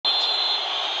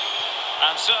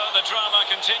And so the drama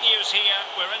continues here.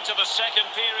 We're into the second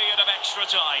period of extra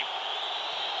time.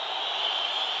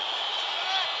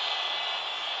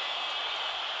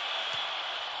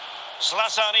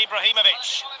 Zlatan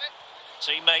Ibrahimovic.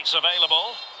 Teammates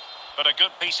available, but a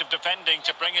good piece of defending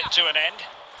to bring it to an end.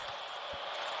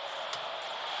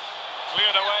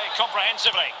 Cleared away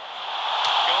comprehensively.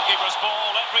 Goalkeeper's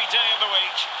ball every day of the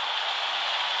week.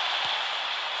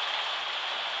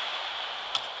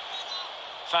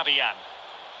 Fabian.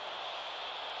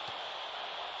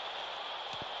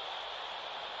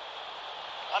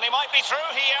 And he might be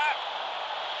through here.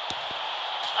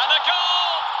 And a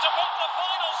goal to put the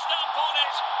final stamp on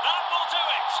it. That will do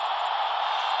it.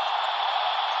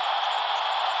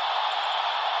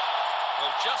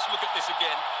 Well, just look at this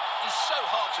again. He's so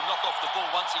hard to knock off the ball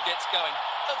once he gets going.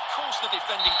 Of course the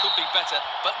defending could be better,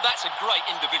 but that's a great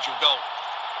individual goal.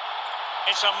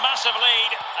 It's a massive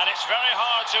lead, and it's very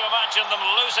hard to imagine them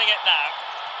losing it now.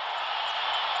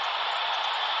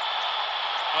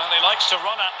 Well, he likes to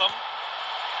run at them.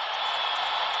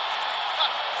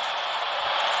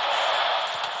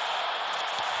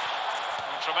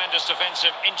 Tremendous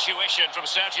defensive intuition from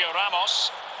Sergio Ramos.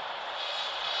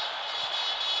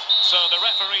 So the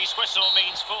referee's whistle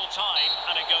means full time,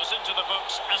 and it goes into the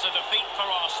books as a defeat for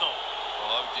Arsenal.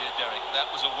 Oh dear, Derek, that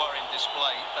was a worrying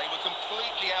display. They were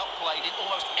completely outplayed in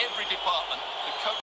almost every department. The coach